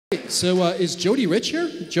So is Jodee Rich here?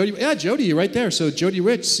 Yeah, Jodee, you're right there. So Jodee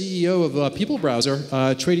Rich, CEO of People Browser,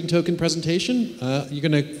 trading token presentation. They're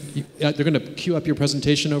gonna queue up your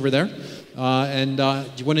presentation over there. Do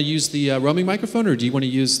you want to use the roaming microphone, or do you want to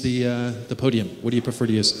use the podium? What do you prefer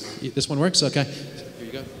to use? This one works. Okay. Here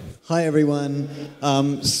you go. Hi everyone.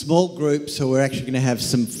 Small group, so we're actually going to have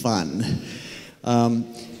some fun,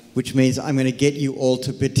 which means I'm going to get you all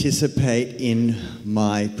to participate in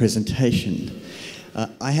my presentation.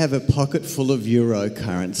 I have a pocket full of euro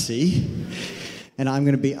currency, and I'm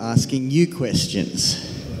going to be asking you questions.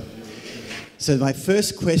 So my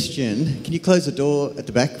first question, can you close the door at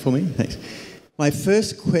the back for me? Thanks. My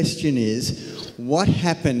first question is, what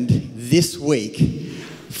happened this week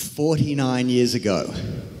 49 years ago?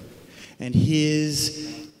 And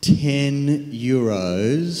here's 10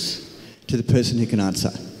 euros to the person who can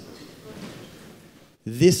answer.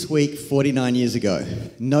 This week, 49 years ago.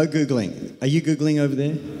 No Googling. Are you Googling over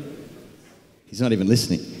there? He's not even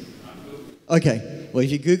listening. Okay, well, if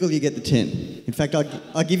you Google, you get the 10. In fact,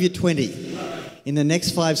 I'll give you 20. In the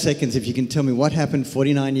next 5 seconds, if you can tell me what happened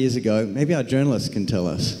 49 years ago, maybe our journalists can tell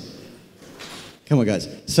us. Come on, guys.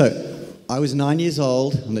 So, I was 9 years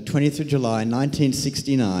old on the 20th of July,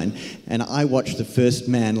 1969, and I watched the first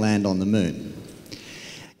man land on the moon.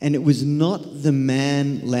 And it was not the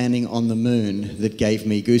man landing on the moon that gave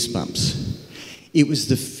me goosebumps. It was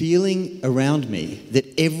the feeling around me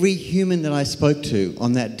that every human that I spoke to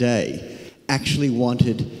on that day actually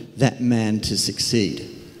wanted that man to succeed.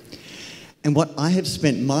 And what I have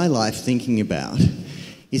spent my life thinking about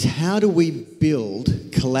is, how do we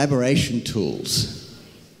build collaboration tools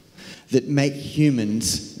that make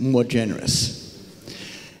humans more generous?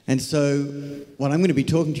 And so what I'm going to be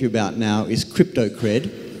talking to you about now is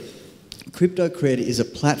Crypto.Kred. Crypto.Kred is a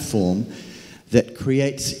platform that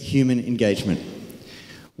creates human engagement.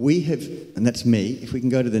 We have, and that's me, if we can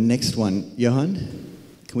go to the next one. Johan,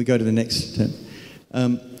 can we go to the next tab?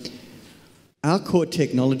 Our core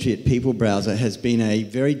technology at People Browser has been a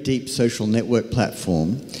very deep social network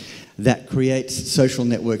platform that creates social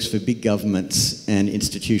networks for big governments and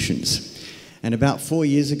institutions. And about 4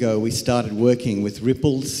 years ago, we started working with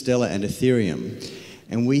Ripple, Stellar, and Ethereum.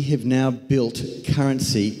 And we have now built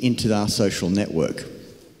currency into our social network.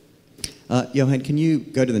 Johan, can you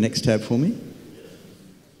go to the next tab for me?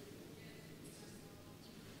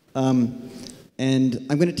 And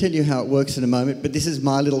I'm going to tell you how it works in a moment, but this is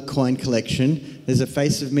my little coin collection. There's a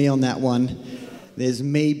face of me on that one. There's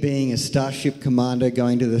me being a starship commander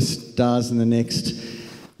going to the stars in the next.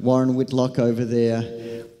 Warren Whitlock over there.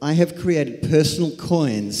 I have created personal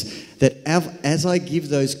coins that as I give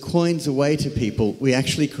those coins away to people, we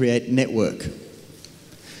actually create network.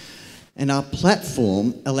 And our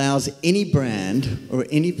platform allows any brand or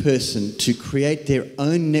any person to create their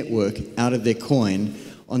own network out of their coin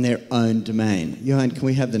on their own domain. Johan, can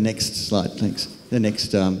we have the next slide, thanks? The next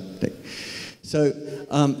thing. So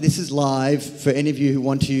this is live. For any of you who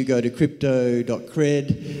want to, go to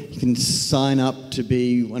Crypto.Kred. You can sign up to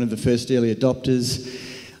be one of the first early adopters.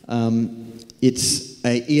 It's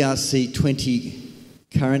a ERC20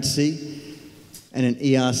 currency and an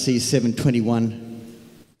ERC721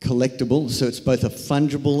 collectible, so it's both a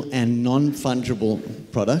fungible and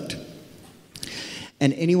non-fungible product.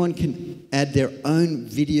 And anyone can add their own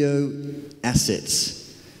video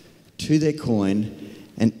assets to their coin,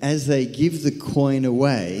 and as they give the coin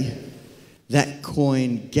away, that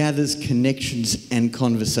coin gathers connections and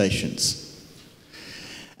conversations.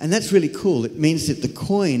 And that's really cool. It means that the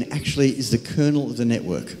coin actually is the kernel of the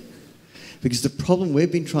network. Because the problem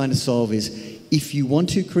we've been trying to solve is, if we want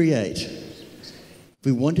to create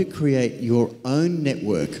your own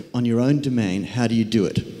network on your own domain, how do you do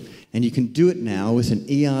it? And you can do it now with an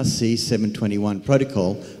ERC721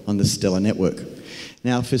 protocol on the Stellar network.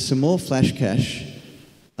 Now, for some more flash cash,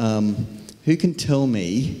 who can tell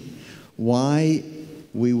me why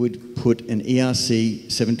we would put an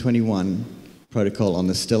ERC721 protocol on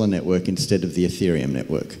the Stellar network instead of the Ethereum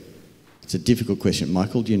network? It's a difficult question.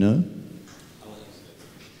 Michael, do you know?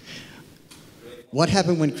 What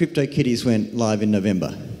happened when CryptoKitties went live in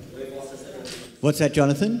November? What's that,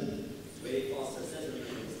 Jonathan?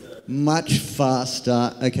 Much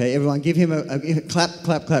faster. Okay, everyone, give him a clap,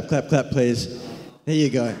 clap, clap, clap, clap, please. There you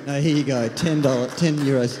go. No, here you go. $10, 10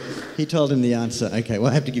 euros. He told him the answer. Okay, well,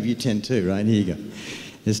 I have to give you 10 too, right? Here you go.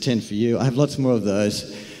 There's 10 for you. I have lots more of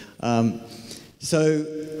those. So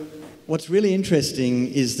what's really interesting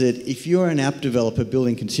is that if you're an app developer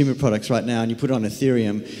building consumer products right now and you put it on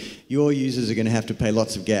Ethereum, your users are going to have to pay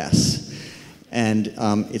lots of gas. And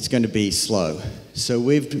it's going to be slow. So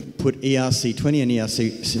we've put ERC20 and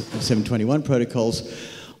ERC721 protocols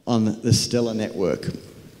on the Stellar network.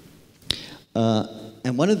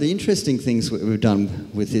 And one of the interesting things that we've done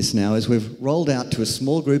with this now is we've rolled out to a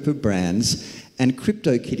small group of brands and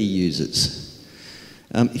CryptoKitty users.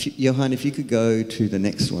 Johan, if you could go to the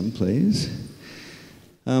next one, please.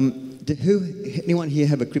 Anyone here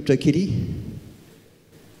have a CryptoKitty?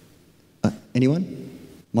 Anyone?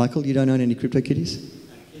 Michael, you don't own any CryptoKitties?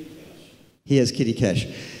 He has Kitty Cash.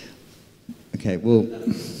 Okay, well,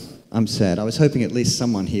 I'm sad. I was hoping at least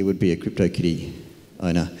someone here would be a CryptoKitty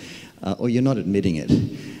owner. Or you're not admitting it.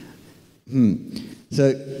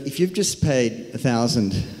 So if you've just paid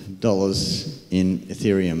 $1,000 in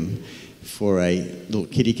Ethereum for a little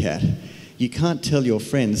kitty cat, you can't tell your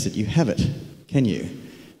friends that you have it, can you?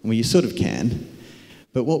 Well, you sort of can.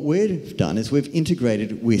 But what we've done is we've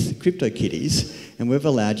integrated with CryptoKitties and we've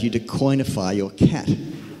allowed you to coinify your cat.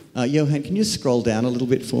 Johan, can you scroll down a little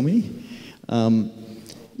bit for me?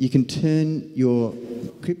 You can turn your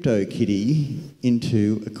CryptoKitty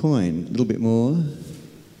into a coin. A little bit more.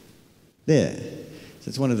 There. So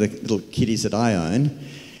it's one of the little kitties that I own.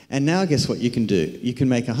 And now guess what you can do? You can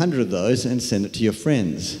make 100 of those and send it to your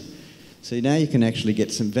friends. So now you can actually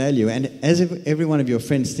get some value. And as every one of your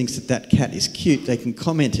friends thinks that that cat is cute, they can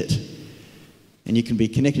comment it. And you can be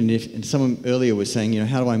connected. And someone earlier was saying,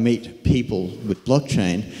 how do I meet people with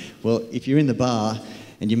blockchain? Well, if you're in the bar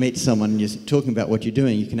and you meet someone and you're talking about what you're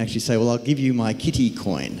doing, you can actually say, well, I'll give you my kitty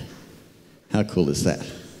coin. How cool is that?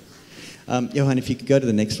 Johan, if you could go to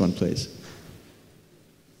the next one, please.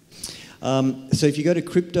 So if you go to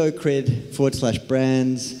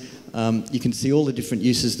Crypto.Kred/brands, you can see all the different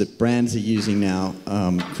uses that brands are using now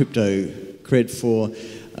Crypto.Kred for.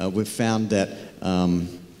 We've found that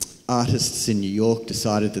artists in New York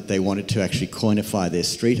decided that they wanted to actually coinify their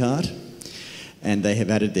street art. And they have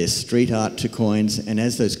added their street art to coins, and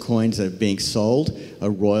as those coins are being sold, a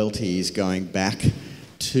royalty is going back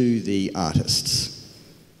to the artists.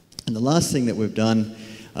 And the last thing that we've done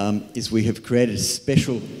is we have created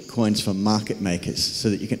special coins for market makers so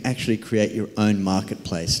that you can actually create your own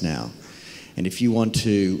marketplace now. And if you want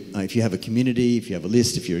to, if you have a community, if you have a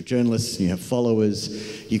list, if you're a journalist and you have followers,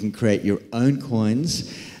 you can create your own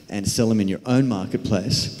coins and sell them in your own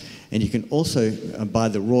marketplace. And you can also buy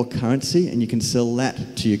the raw currency and you can sell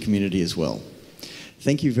that to your community as well.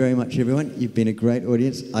 Thank you very much, everyone. You've been a great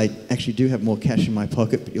audience. I actually do have more cash in my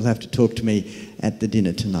pocket, but you'll have to talk to me at the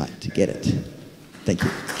dinner tonight to get it. Thank you.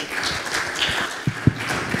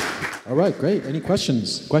 All right, great. Any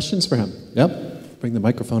questions? Questions for him? Yep. Bring the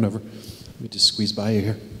microphone over. Let me just squeeze by you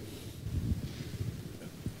here.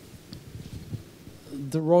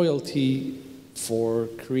 The royalty for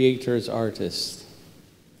creators, artists,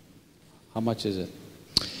 how much is it?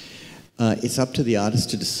 It's up to the artist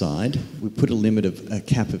to decide. We put a limit of a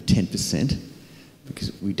cap of 10%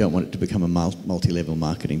 because we don't want it to become a multi-level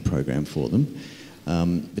marketing program for them.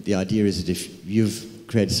 But the idea is that if you've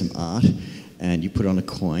created some art and you put it on a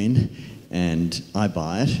coin and I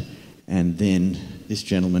buy it, and then this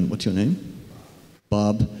gentleman, what's your name?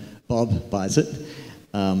 Bob buys it.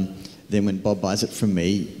 Then when Bob buys it from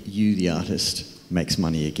me, you, the artist, makes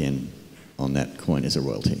money again on that coin as a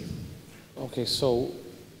royalty. Okay, so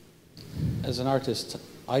as an artist,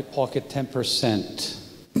 I pocket 10%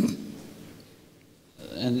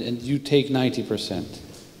 and you take 90%.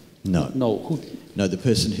 No. No. No, the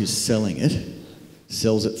person who's selling it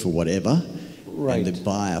sells it for whatever, right. And the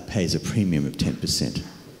buyer pays a premium of 10%.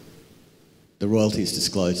 The royalty is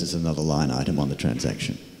disclosed as another line item on the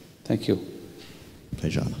transaction. Thank you.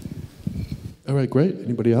 Pleasure. All right, great.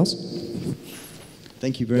 Anybody else?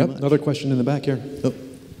 Thank you very much. Another question in the back here. Oh.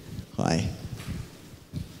 Hi.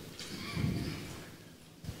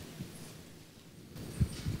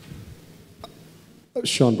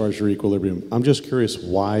 Sean Barger, Equilibrium. I'm just curious,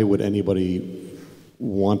 why would anybody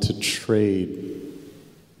want to trade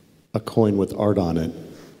a coin with art on it?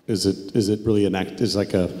 Is it really is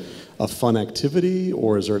like a fun activity,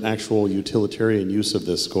 or is there an actual utilitarian use of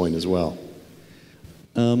this coin as well?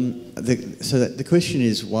 The question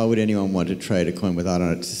is, why would anyone want to trade a coin with art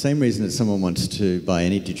on it? It's the same reason that someone wants to buy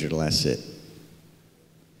any digital asset.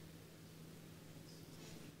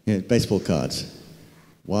 Baseball cards.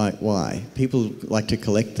 Why? People like to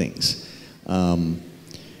collect things.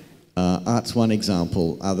 Art's one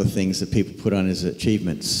example. Other things that people put on as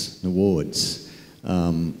achievements, awards.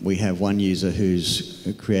 We have one user who's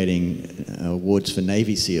creating awards for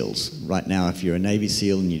Navy SEALs. Right now, if you're a Navy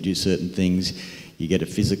SEAL and you do certain things, you get a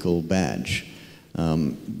physical badge.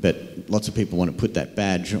 But lots of people want to put that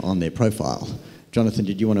badge on their profile. Jonathan,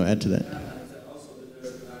 did you want to add to that?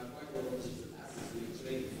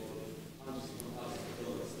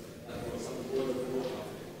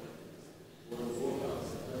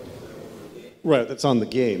 Right, that's on the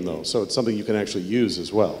game though, so it's something you can actually use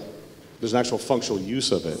as well. There's an actual functional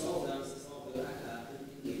use of it.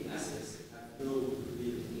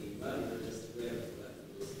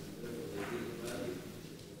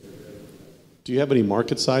 Do you have any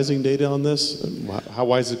market sizing data on this? How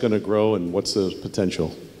wide is it going to grow and what's the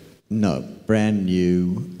potential? No, brand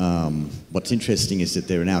new. What's interesting is that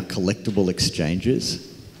there are now collectible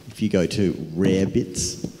exchanges. If you go to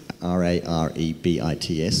Rarebits,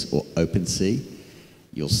 Rarebits, or OpenSea,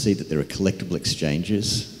 you'll see that there are collectible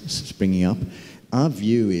exchanges springing up. Our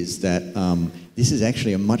view is that this is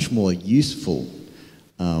actually a much more useful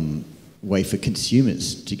way for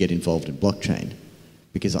consumers to get involved in blockchain,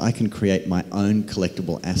 because I can create my own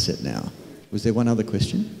collectible asset now. Was there one other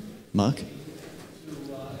question? Mark? To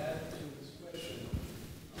add to this question,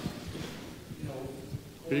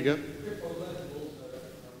 Here you go.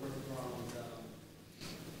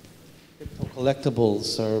 crypto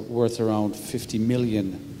collectibles are worth around 50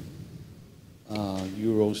 million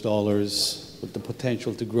euros, dollars, with the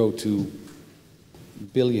potential to grow to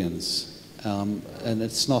billions. And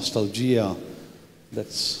it's nostalgia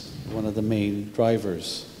that's one of the main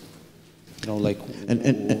drivers. Like.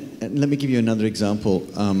 And let me give you another example.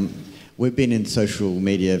 We've been in social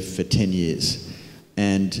media for 10 years,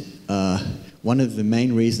 and one of the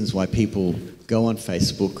main reasons why people go on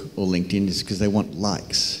Facebook or LinkedIn is because they want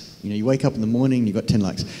likes. You wake up in the morning, you've got 10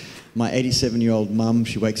 likes. My 87-year-old mum,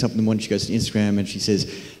 she wakes up in the morning, she goes to Instagram and she says,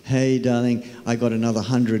 "Hey, darling, I got another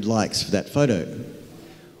 100 likes for that photo."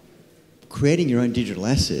 Creating your own digital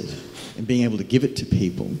asset and being able to give it to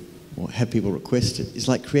people or have people request it is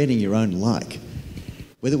like creating your own like.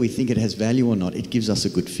 Whether we think it has value or not, it gives us a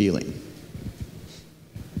good feeling.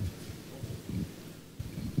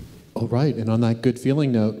 All right, and on that good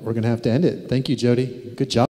feeling note, we're going to have to end it. Thank you, Jodee. Good job.